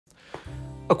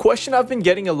A question I've been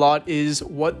getting a lot is,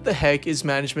 what the heck is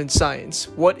management science?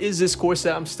 What is this course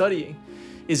that I'm studying?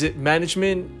 Is it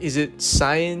management? Is it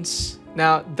science?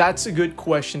 Now, that's a good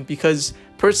question because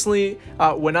personally,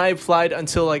 when I applied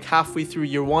until like halfway through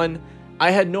year one,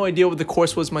 I had no idea what the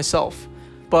course was myself.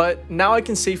 But now I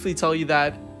can safely tell you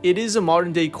that it is a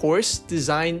modern day course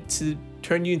designed to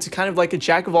turn you into kind of like a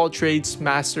jack of all trades,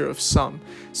 master of some.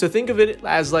 So think of it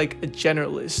as like a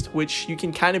generalist, which you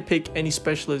can kind of pick any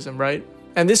specialism, right?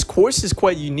 And this course is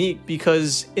quite unique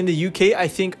because in the UK, I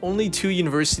think only 2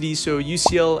 universities, so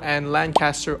UCL and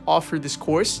Lancaster, offer this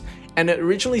course. And it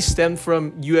originally stemmed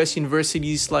from US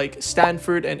universities like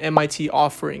Stanford and MIT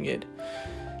offering it.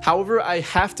 However, I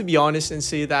have to be honest and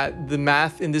say that the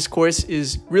math in this course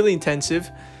is really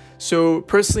intensive. So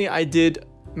personally, I did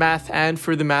math and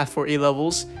further math for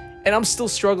A-levels, and I'm still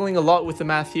struggling a lot with the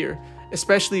math here,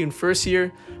 especially in first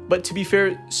year. But to be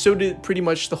fair, so did pretty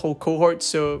much the whole cohort,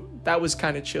 so that was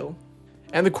kind of chill.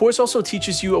 And the course also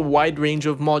teaches you a wide range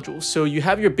of modules. So you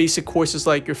have your basic courses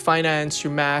like your finance,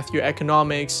 your math, your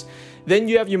economics. Then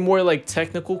you have your more like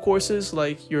technical courses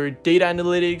like your data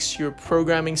analytics, your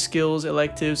programming skills,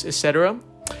 electives, etc.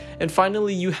 And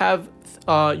finally, you have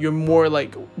your more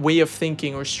like way of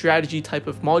thinking or strategy type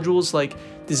of modules like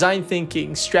design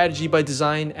thinking, strategy by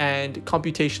design, and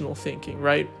computational thinking,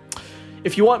 right?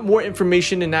 If you want more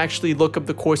information and actually look up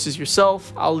the courses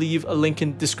yourself, I'll leave a link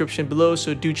in the description below,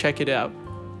 so do check it out.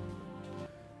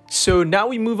 So now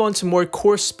we move on to more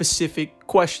course specific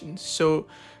questions. So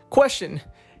question,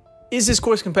 is this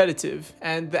course competitive?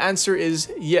 And the answer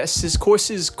is yes, this course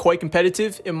is quite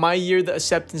competitive. In my year, the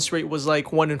acceptance rate was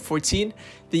like 1 in 14.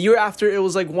 The year after, it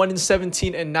was like 1 in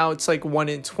 17, and now it's like 1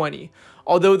 in 20.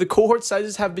 Although the cohort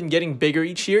sizes have been getting bigger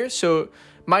each year. So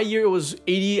my year it was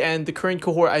 80, and the current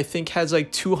cohort I think has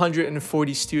like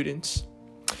 240 students.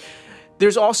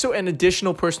 There's also an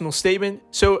additional personal statement.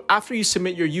 So after you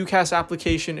submit your UCAS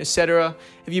application, etc.,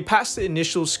 if you pass the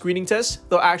initial screening test,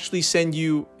 they'll actually send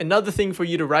you another thing for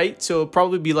you to write. So it'll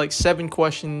probably be like 7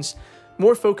 questions,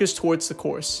 more focused towards the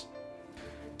course.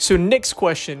 So next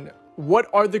question, what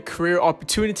are the career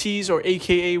opportunities, or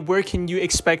AKA where can you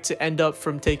expect to end up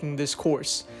from taking this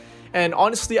course? And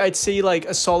honestly, I'd say like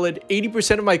a solid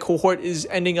 80% of my cohort is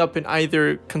ending up in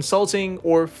either consulting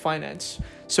or finance.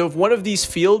 So if one of these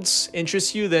fields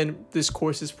interests you, then this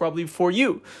course is probably for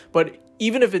you. But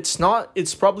even if it's not,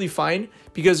 it's probably fine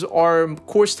because our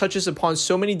course touches upon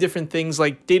so many different things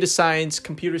like data science,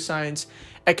 computer science,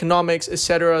 economics,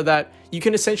 etc., that you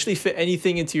can essentially fit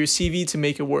anything into your CV to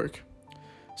make it work.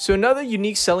 So another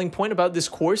unique selling point about this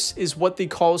course is what they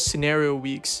call scenario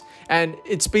weeks. And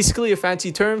it's basically a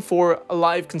fancy term for a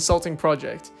live consulting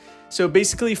project. So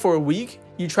basically for a week,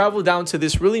 you travel down to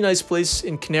this really nice place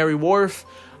in Canary Wharf.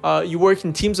 You work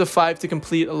in teams of 5 to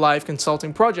complete a live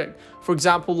consulting project. For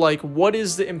example, like what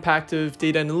is the impact of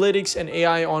data analytics and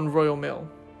AI on Royal Mail?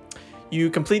 You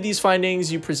complete these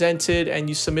findings, you present it, and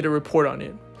you submit a report on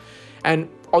it. And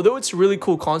although it's a really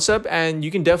cool concept and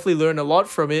you can definitely learn a lot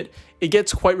from it, it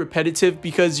gets quite repetitive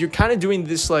because you're kind of doing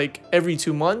this like every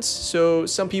 2 months. So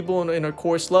some people in our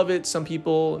course love it, some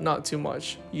people not too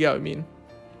much. You get what I mean?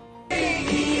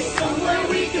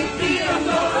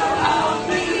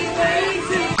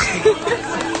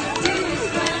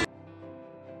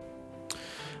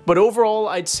 But overall,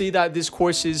 I'd say that this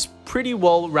course is pretty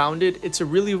well rounded. It's a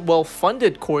really well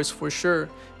funded course for sure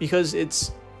because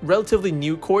it's relatively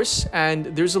new course and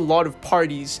there's a lot of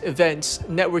parties, events,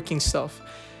 networking stuff.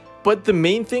 But the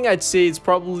main thing I'd say is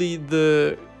probably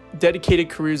the dedicated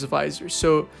careers advisor.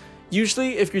 So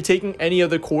usually if you're taking any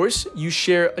other course, you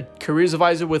share a careers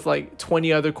advisor with like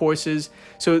 20 other courses.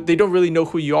 So they don't really know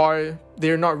who you are.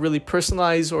 They're not really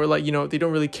personalized, or like, you know, they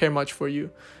don't really care much for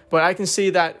you. But I can say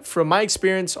that from my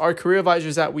experience, our career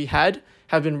advisors that we had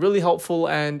have been really helpful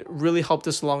and really helped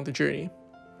us along the journey.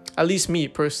 At least me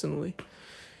personally.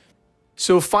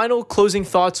 So final closing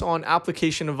thoughts on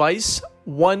application advice.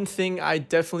 One thing I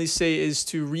definitely say is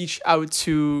to reach out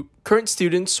to current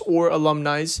students or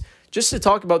alumni just to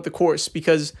talk about the course,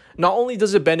 because not only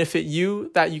does it benefit you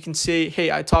that you can say,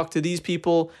 hey, I talked to these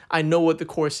people, I know what the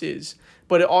course is,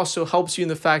 but it also helps you in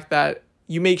the fact that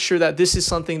you make sure that this is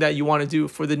something that you want to do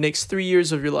for the next 3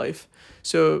 years of your life.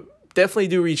 So definitely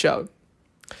do reach out.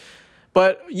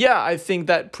 But yeah, I think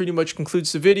that pretty much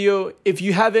concludes the video. If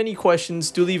you have any questions,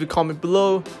 do leave a comment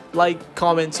below. Like,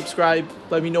 comment, subscribe.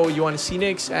 Let me know what you want to see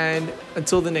next. And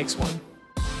until the next one.